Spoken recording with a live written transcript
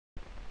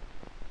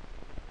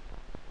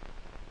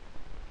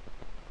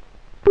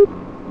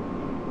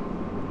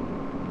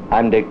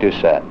I'm Dick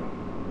Doucette,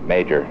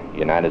 Major,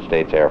 United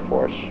States Air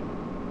Force,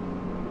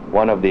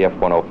 one of the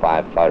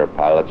F-105 fighter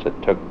pilots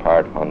that took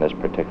part on this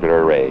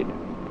particular raid.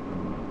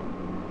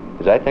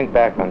 As I think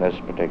back on this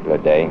particular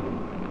day,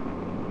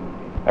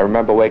 I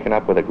remember waking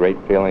up with a great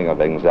feeling of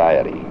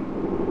anxiety.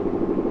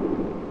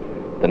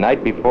 The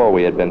night before,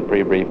 we had been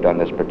pre-briefed on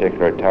this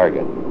particular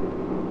target.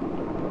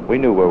 We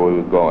knew where we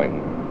were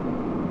going.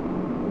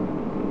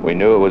 We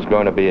knew it was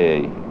going to be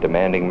a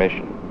demanding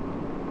mission.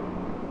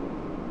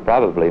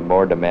 Probably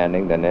more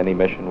demanding than any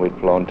mission we've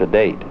flown to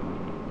date.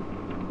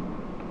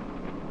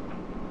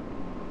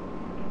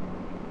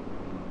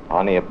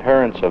 On the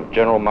appearance of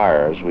General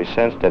Myers, we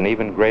sensed an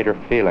even greater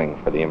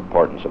feeling for the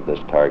importance of this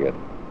target.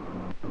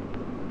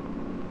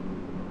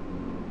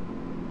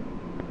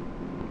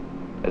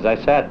 As I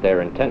sat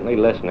there intently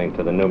listening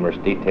to the numerous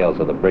details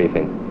of the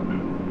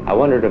briefing, I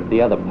wondered if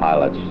the other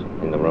pilots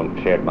in the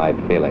room shared my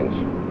feelings.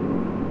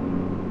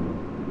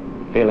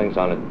 Feelings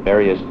on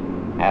various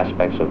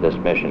aspects of this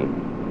mission.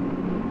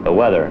 The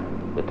weather,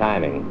 the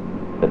timing,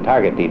 the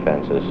target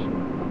defenses,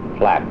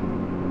 flak,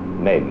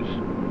 MiGs,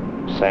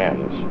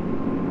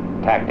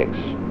 SAMs, tactics.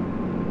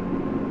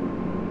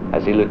 I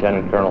see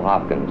Lieutenant Colonel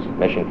Hopkins,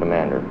 Mission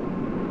Commander,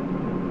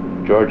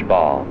 George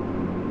Ball,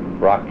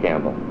 Brock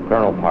Campbell,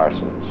 Colonel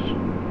Parsons,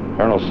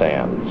 Colonel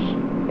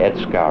Sams, Ed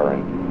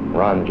Scourin,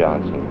 Ron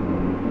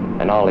Johnson,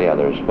 and all the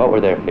others. What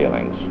were their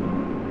feelings?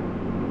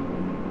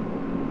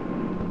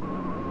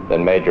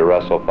 Then Major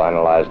Russell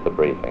finalized the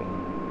briefing.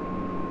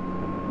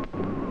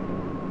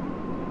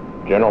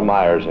 General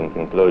Myers, in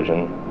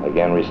conclusion,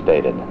 again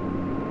restated,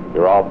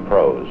 "You're all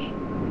pros.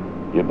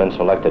 You've been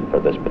selected for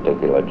this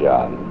particular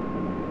job.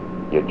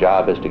 Your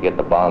job is to get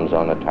the bombs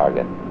on the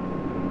target.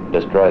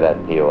 Destroy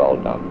that POL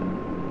dump.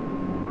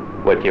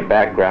 With your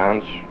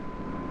backgrounds,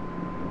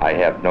 I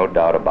have no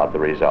doubt about the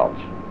results."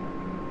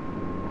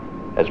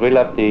 As we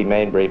left the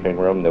main briefing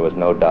room, there was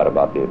no doubt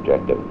about the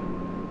objective.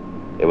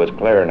 It was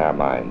clear in our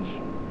minds.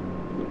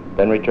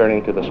 Then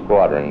returning to the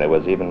squadron, there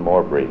was even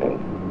more briefing.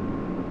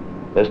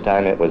 This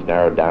time it was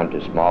narrowed down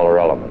to smaller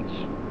elements.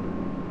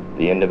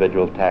 The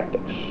individual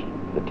tactics,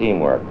 the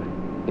teamwork,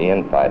 the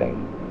infighting,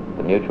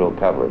 the mutual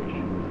coverage.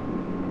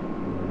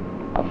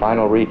 A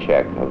final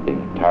recheck of the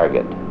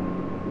target,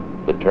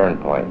 the turn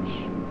points,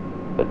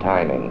 the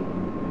timing.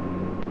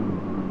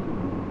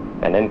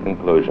 And in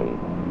conclusion,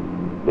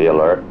 be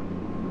alert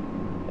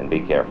and be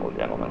careful,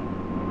 gentlemen.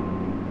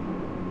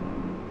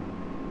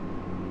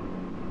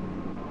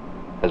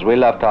 As we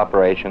left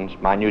operations,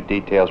 minute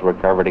details were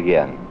covered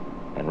again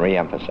and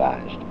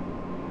re-emphasized.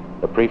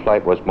 The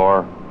pre-flight was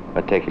more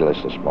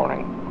meticulous this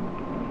morning,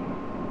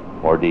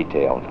 more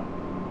detailed.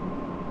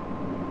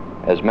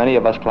 As many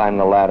of us climbed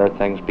the ladder,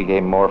 things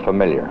became more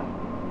familiar.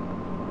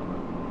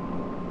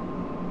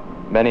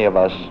 Many of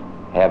us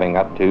having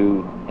up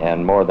to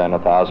and more than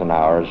 1,000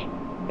 hours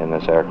in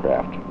this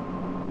aircraft.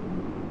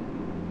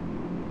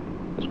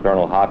 As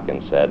Colonel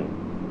Hopkins said,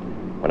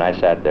 when I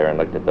sat there and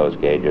looked at those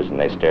gauges and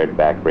they stared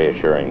back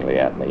reassuringly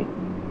at me,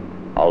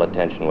 all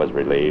attention was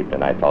relieved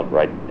and I felt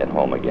right at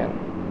home again.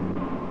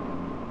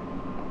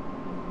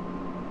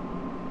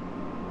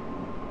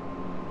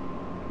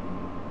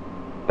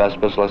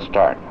 Vespas, let's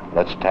start.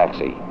 Let's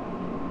taxi.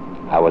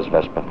 I was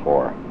Vespa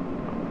 4.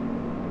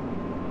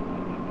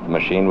 The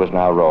machine was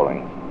now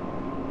rolling.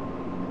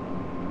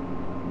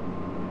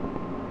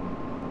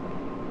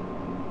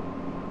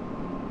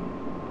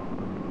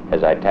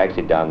 As I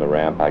taxied down the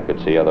ramp, I could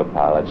see other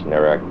pilots in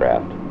their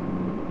aircraft,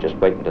 just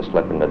waiting to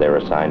slip into their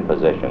assigned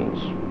positions.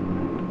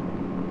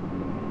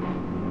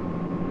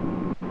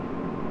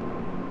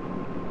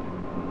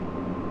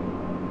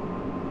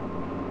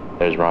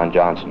 There's Ron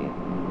Johnson,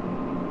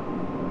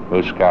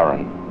 Moose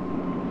Scourin,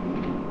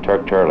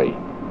 Turk Turley.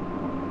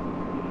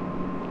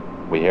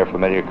 We hear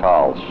familiar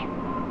calls.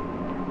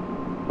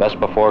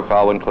 Vespa 4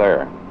 call when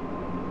clear.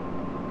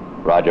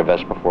 Roger,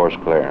 Vespa 4's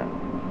clear.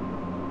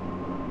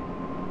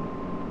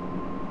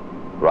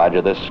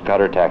 Roger, this is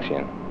Cutter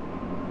taxiing.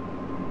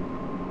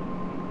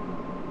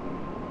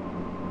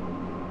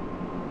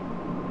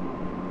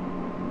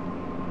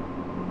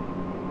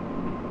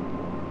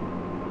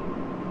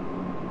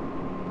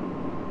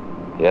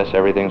 Yes,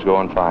 everything's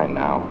going fine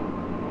now.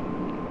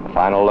 A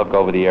final look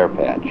over the air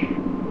patch.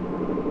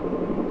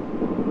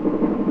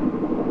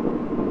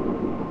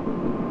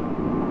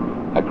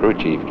 A crew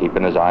chief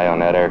keeping his eye on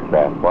that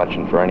aircraft,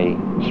 watching for any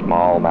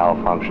small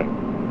malfunction.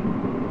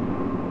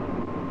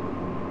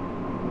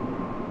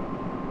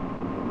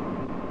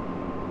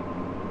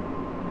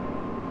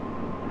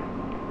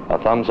 A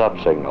thumbs up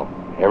signal.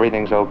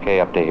 Everything's okay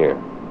up to here.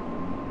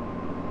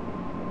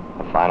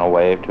 A final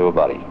wave to a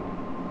buddy.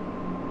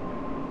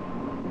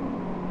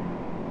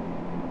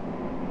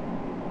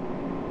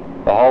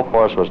 The whole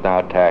force was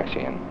now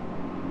taxiing.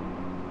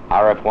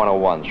 Our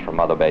F-101s from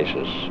other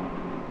bases.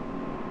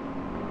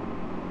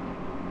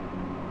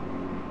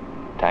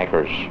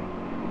 Tankers,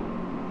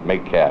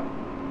 MiG-cap,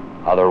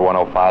 other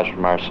 105s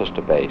from our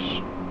sister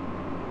base.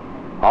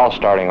 All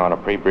starting on a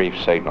pre-brief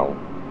signal,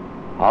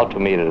 all to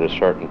meet at a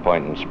certain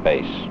point in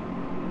space.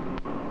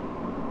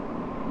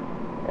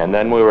 And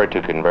then we were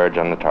to converge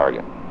on the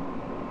target.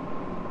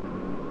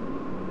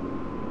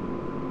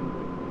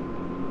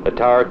 The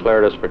tower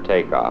cleared us for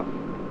takeoff.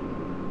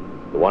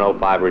 The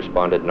 105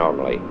 responded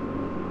normally.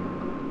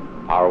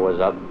 Power was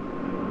up.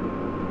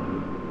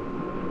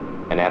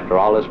 And after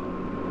all this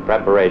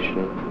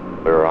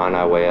preparation, we were on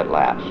our way at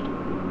last.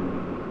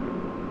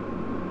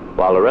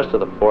 While the rest of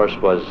the force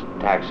was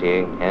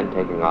taxiing and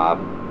taking off,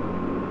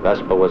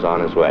 Vespa was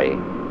on his way.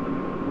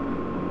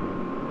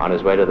 On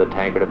his way to the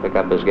tanker to pick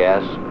up his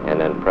gas and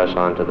then press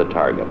on to the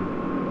target.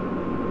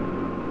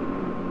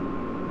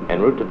 En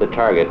route to the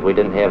target, we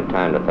didn't have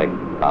time to think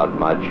about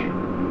much,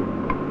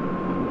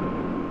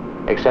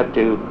 except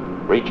to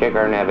recheck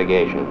our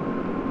navigation,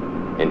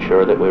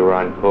 ensure that we were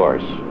on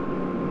course,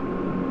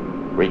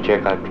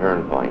 recheck our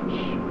turn points,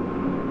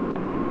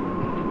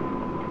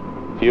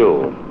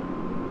 fuel,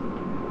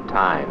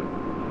 time.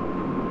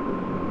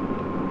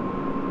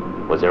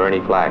 Was there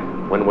any flak?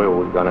 When were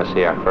we going to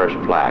see our first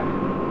flak?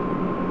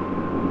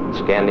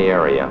 Scan the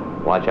area.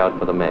 Watch out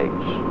for the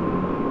MiGs.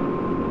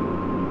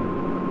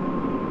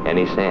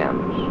 Any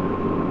SAMs?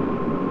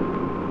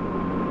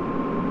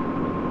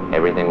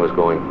 Everything was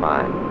going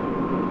fine.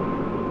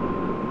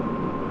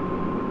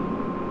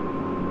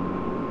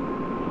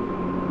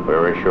 We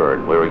were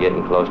assured we were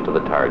getting close to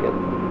the target.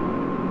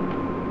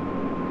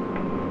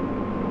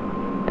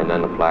 And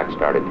then the flak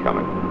started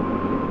coming.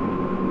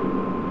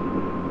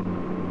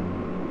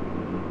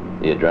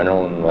 The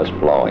adrenaline was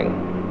flowing.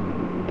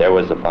 There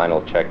was the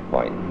final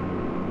checkpoint.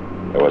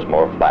 There was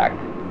more flak.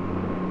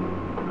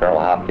 Colonel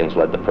Hopkins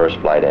led the first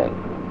flight in.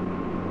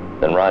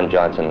 Then Ron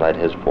Johnson led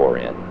his 4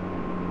 in.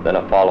 Then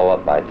a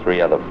follow-up by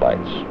 3 other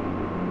flights.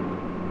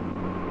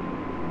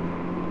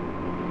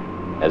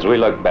 As we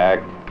looked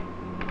back,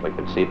 we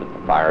could see that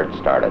the fire had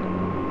started.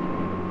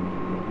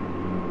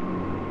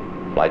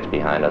 Flights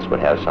behind us would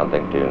have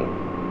something to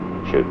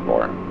shoot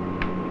for,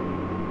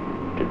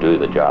 to do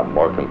the job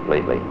more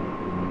completely,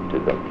 to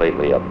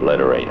completely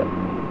obliterate it.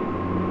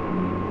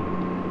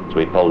 As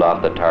we pulled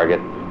off the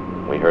target,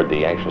 we heard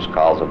the anxious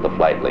calls of the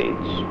flight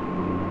leads.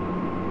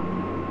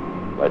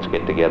 Let's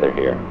get together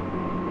here.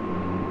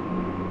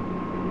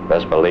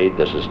 Vespa lead,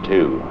 this is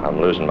 2. I'm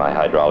losing my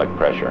hydraulic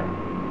pressure.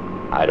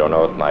 I don't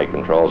know if my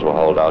controls will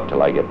hold out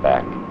till I get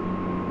back.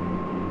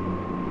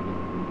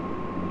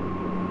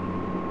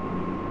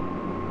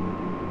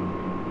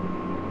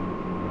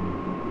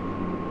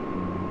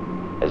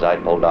 As I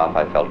pulled off,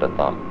 I felt a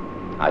thump.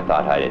 I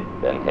thought I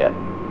had been hit.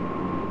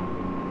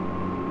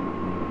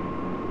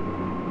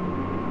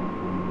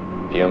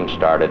 Fumes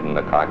started in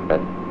the cockpit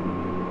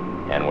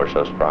and were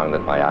so strong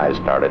that my eyes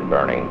started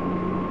burning.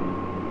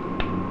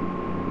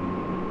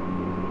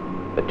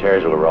 The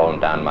tears were rolling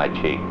down my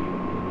cheek.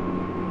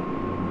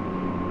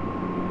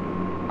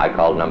 I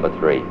called number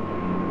 3.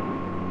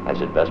 I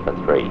said, Vespa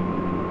 3,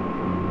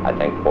 I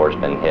think 4's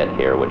been hit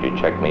here. Would you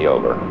check me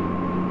over?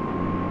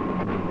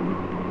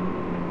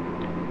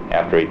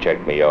 After he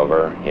checked me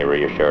over, he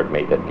reassured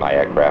me that my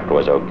aircraft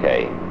was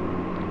okay.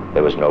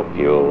 There was no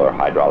fuel or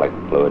hydraulic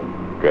fluid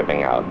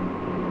dripping out.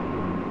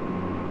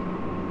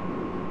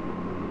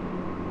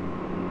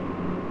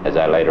 As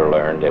I later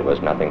learned, it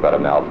was nothing but a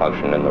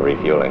malfunction in the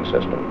refueling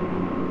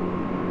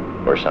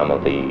system, where some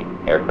of the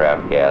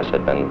aircraft gas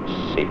had been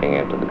seeping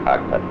into the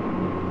cockpit.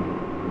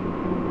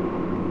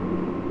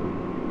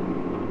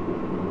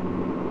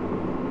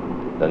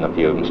 Then the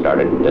fumes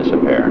started to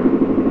disappear.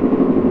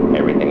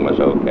 Everything was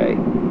okay.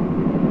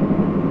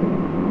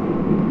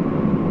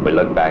 We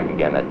looked back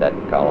again at that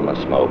column of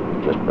smoke,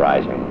 just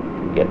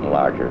rising, getting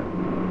larger.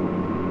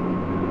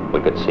 We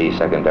could see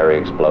secondary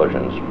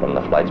explosions from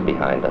the flights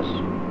behind us,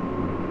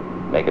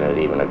 making it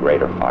even a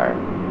greater fire.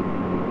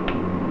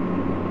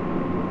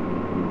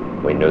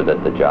 We knew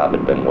that the job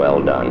had been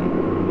well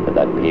done,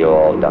 that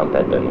PO dump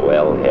had been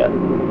well hit.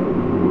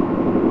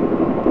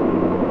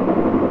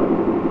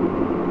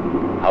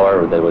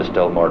 However, there was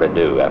still more to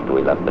do after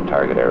we left the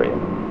target area.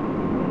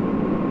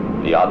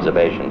 The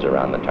observations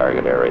around the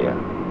target area.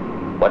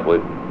 What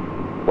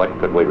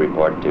could we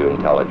report to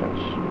intelligence?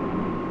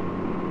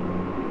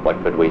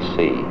 What could we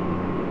see?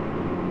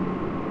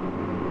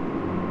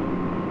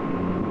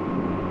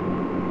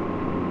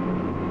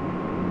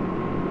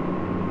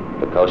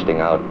 The coasting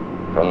out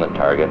from the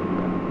target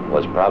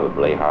was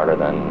probably harder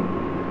than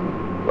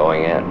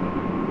going in.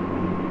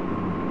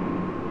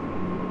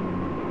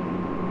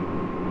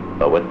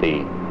 But with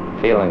the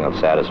feeling of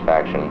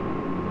satisfaction,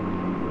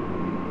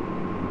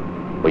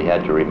 we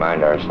had to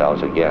remind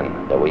ourselves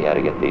again that we had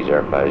to get these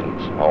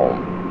airplanes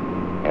home,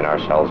 and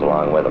ourselves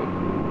along with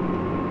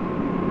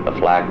them. The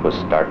flak was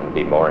starting to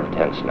be more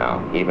intense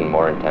now, even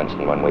more intense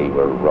than when we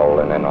were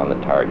rolling in on the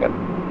target.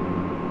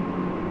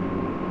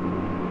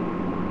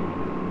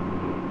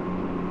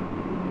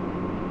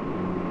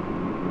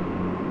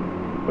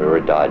 We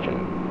were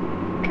dodging,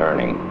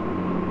 turning,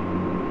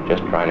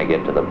 just trying to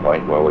get to the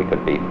point where we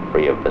could be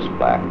free of this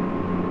flak.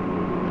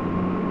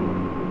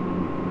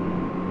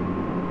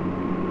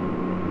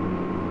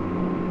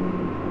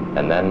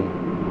 And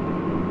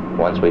then,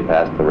 once we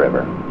passed the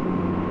river,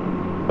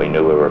 we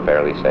knew we were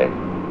fairly safe,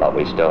 but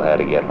we still had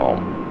to get home.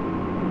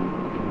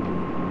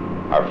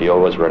 Our fuel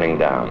was running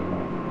down.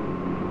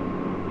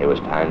 It was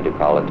time to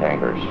call the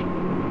tankers.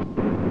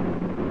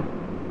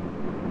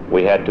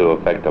 We had to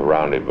effect a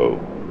rendezvous.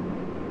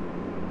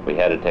 We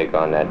had to take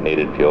on that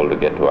needed fuel to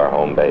get to our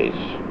home base.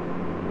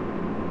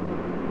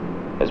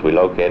 As we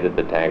located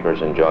the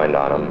tankers and joined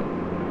on them,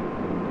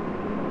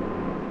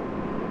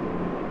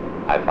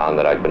 I found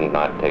that I could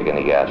not take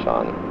any gas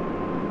on.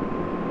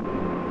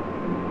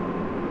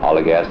 All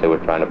the gas they were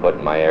trying to put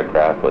in my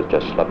aircraft was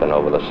just slipping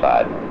over the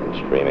side and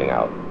streaming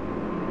out.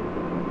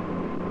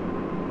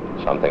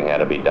 Something had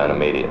to be done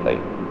immediately.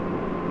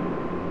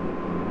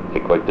 A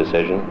quick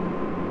decision?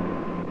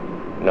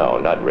 No,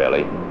 not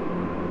really.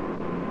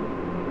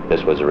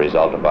 This was a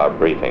result of our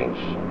briefings.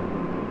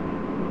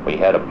 We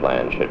had a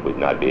plan should we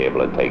not be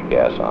able to take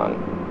gas on.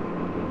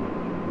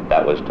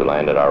 That was to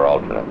land at our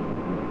alternate.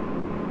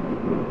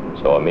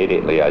 So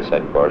immediately I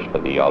set course for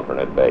the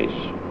alternate base.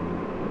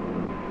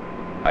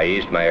 I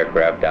eased my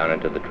aircraft down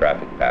into the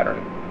traffic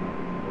pattern.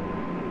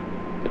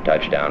 The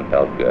touchdown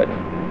felt good.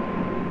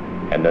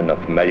 And then the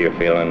familiar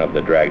feeling of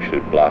the drag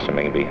chute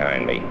blossoming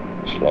behind me,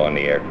 slowing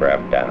the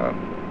aircraft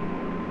down.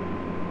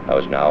 I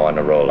was now on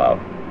the rollout.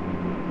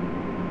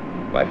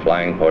 My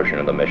flying portion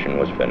of the mission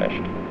was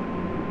finished.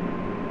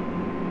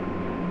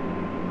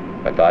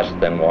 My thoughts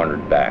then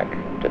wandered back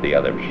to the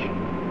others.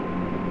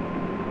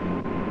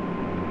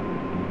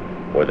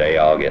 Were they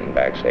all getting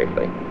back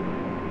safely?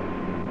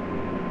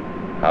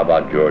 How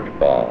about George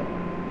Ball,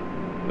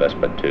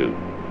 Vespa 2?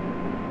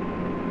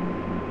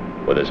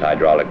 With his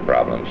hydraulic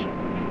problems,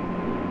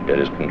 did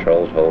his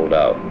controls hold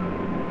out?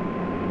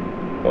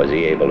 Was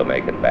he able to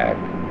make it back?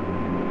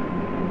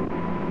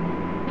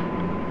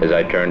 As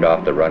I turned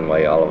off the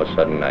runway, all of a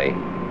sudden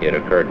it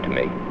occurred to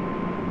me.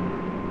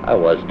 I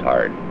was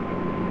tired.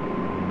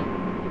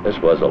 This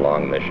was a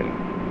long mission.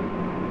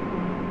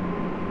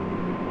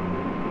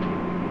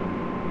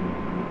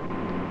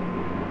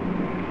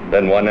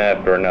 Then one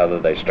after another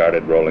they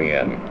started rolling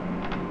in,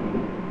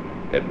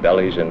 their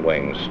bellies and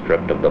wings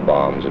stripped of the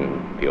bombs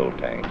and fuel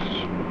tanks.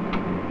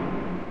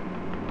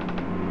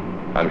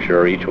 I'm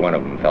sure each one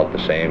of them felt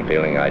the same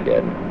feeling I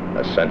did,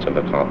 a sense of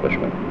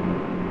accomplishment.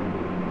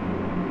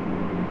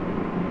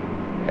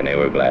 And they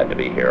were glad to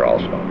be here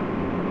also.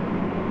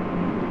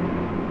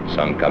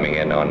 Some coming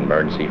in on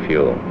emergency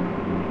fuel,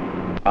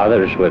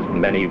 others with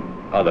many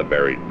other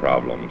buried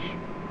problems.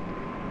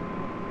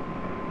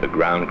 The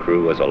ground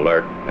crew was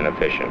alert and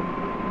efficient.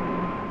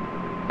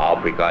 All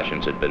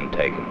precautions had been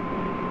taken.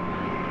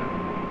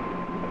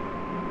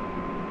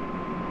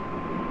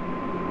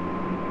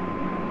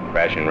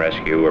 Crash and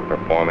rescue were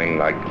performing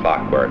like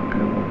clockwork.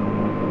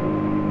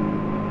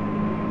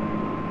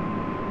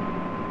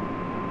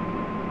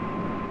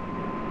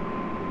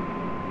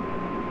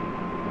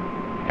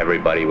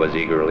 Everybody was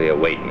eagerly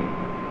awaiting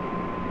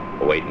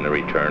the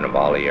return of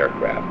all the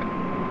aircraft.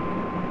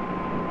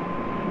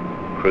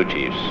 Crew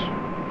chiefs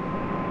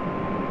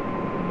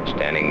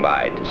standing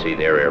by to see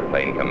their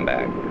airplane come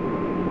back.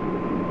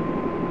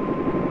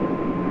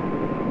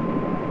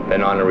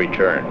 Then on the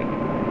return,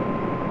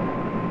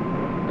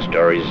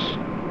 stories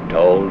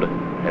told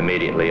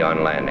immediately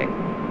on landing,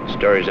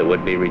 stories that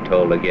would be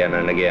retold again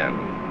and again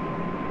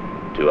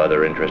to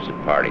other interested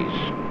parties.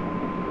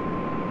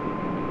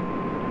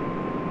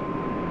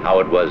 How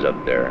it was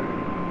up there.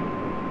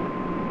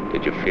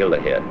 Did you feel the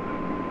hit?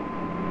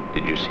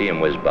 Did you see him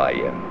whiz by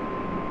you?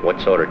 What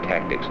sort of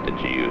tactics did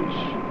you use?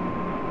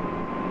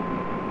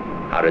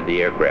 How did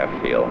the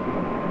aircraft feel?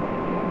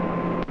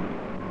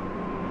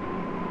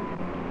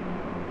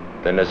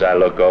 Then as I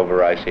look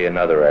over, I see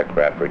another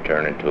aircraft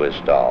returning to his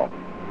stall.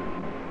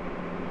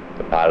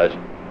 The pilot's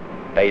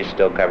face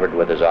still covered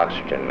with his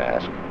oxygen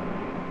mask.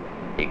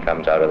 He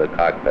comes out of the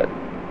cockpit.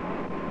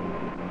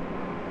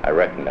 I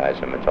recognize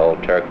him. It's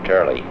old Turk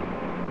Turley.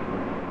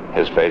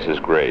 His face is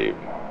grave.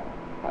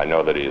 I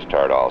know that he is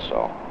tired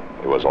also.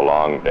 It was a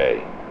long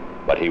day,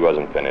 but he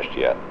wasn't finished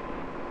yet.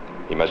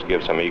 He must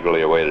give some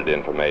eagerly awaited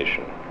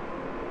information.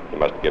 He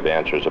must give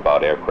answers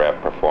about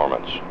aircraft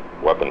performance,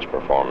 weapons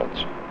performance,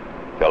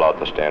 fill out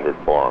the standard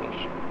forms.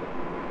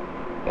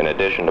 In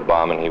addition to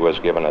bombing, he was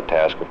given a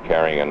task of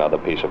carrying another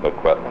piece of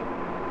equipment,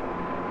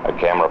 a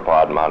camera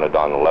pod mounted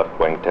on the left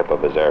wing tip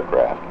of his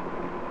aircraft.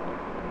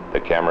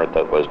 The camera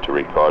that was to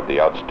record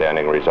the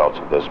outstanding results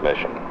of this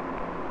mission.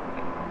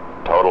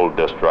 Total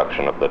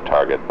destruction of the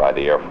target by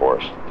the Air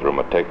Force through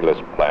meticulous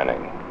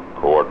planning,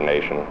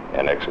 coordination,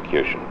 and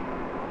execution.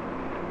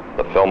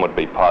 The film would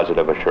be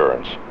positive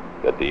assurance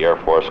that the Air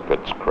Force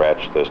could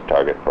scratch this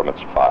target from its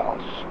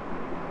files.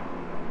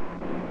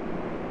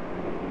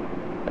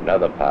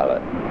 Another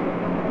pilot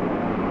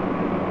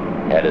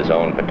had his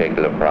own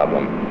particular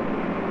problem.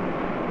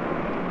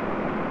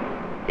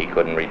 He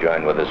couldn't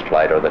rejoin with his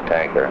flight or the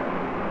tanker.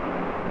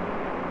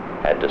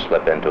 Had to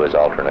slip into his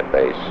alternate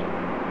base.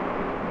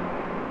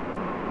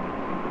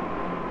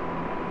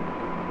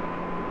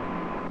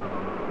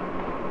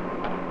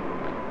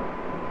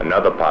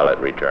 Another pilot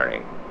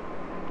returning.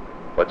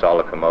 What's all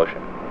the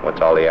commotion?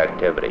 What's all the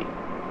activity?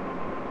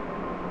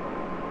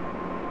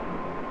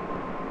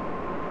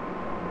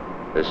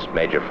 This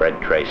Major Fred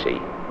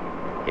Tracy,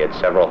 He had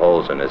several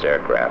holes in his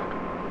aircraft.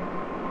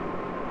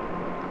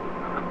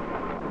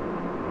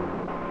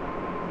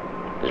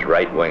 His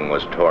right wing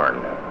was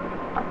torn,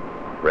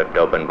 ripped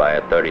open by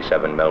a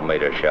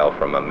 37mm shell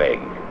from a MiG.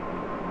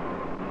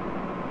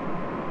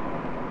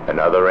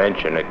 Another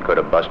inch and it could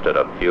have busted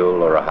a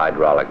fuel or a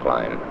hydraulic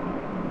line,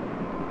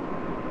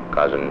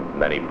 causing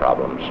many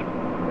problems.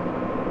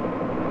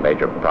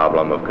 Major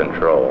problem of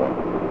control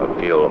of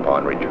fuel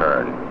upon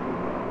return.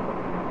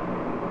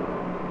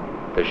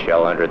 The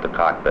shell entered the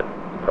cockpit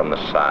from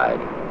the side.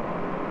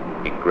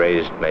 It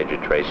grazed Major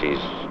Tracy's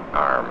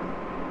arm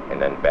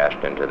and then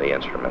bashed into the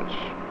instruments.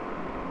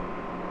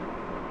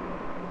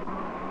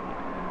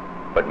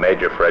 But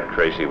Major Fred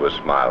Tracy was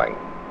smiling,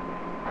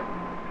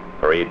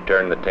 for he'd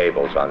turned the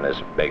tables on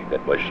this MiG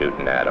that was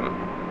shooting at him.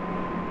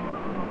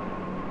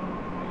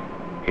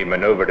 He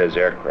maneuvered his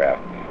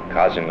aircraft,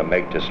 causing the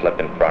MiG to slip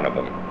in front of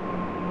him,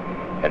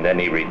 and then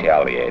he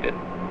retaliated.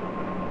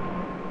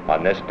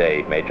 On this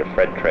day, Major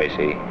Fred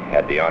Tracy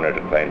had the honor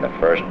to claim the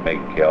first MiG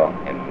kill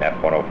in an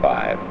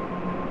F-105.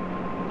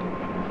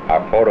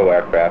 Our photo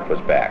aircraft was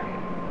back.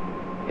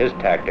 His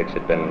tactics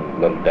had been a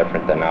little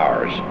different than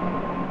ours.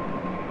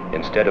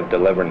 Instead of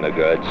delivering the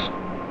goods,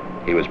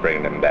 he was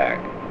bringing them back.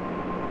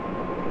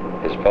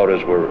 His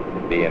photos were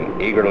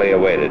being eagerly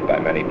awaited by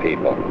many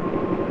people.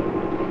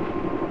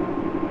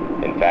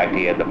 In fact,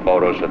 he had the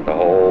photos that the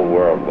whole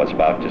world was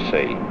about to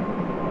see.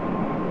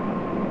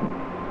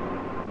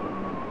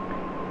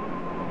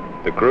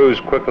 The crews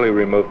quickly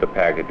removed the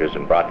packages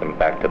and brought them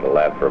back to the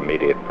lab for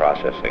immediate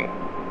processing.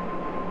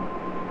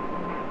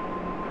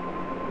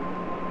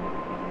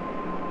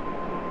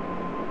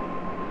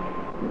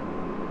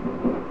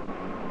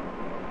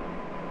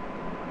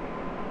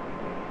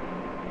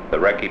 The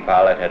recce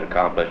pilot had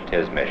accomplished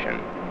his mission,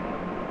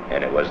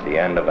 and it was the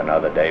end of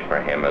another day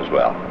for him as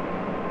well.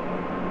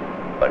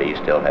 But he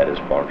still had his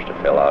forms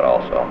to fill out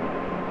also,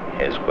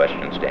 his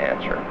questions to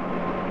answer.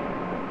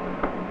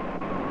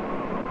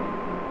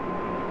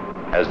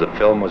 As the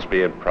film was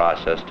being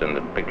processed and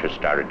the pictures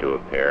started to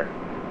appear,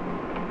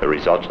 the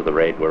results of the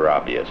raid were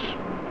obvious.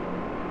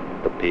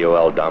 The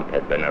POL dump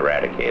had been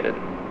eradicated.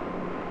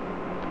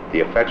 The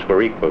effects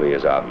were equally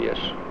as obvious.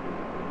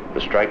 The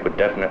strike would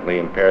definitely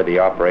impair the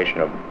operation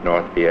of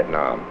North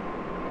Vietnam.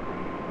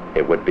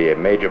 It would be a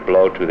major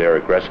blow to their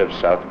aggressive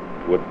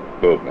southward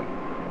movement.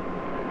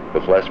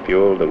 With less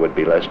fuel, there would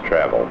be less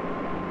travel.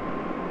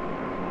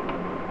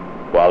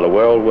 While the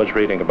world was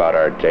reading about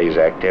our day's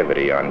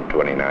activity on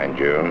 29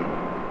 June,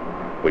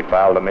 we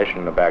filed a mission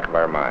in the back of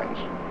our minds.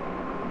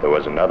 There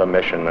was another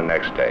mission the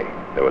next day.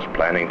 There was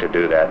planning to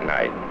do that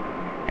night.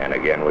 And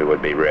again, we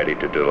would be ready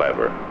to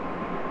deliver,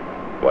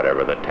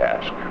 whatever the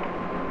task.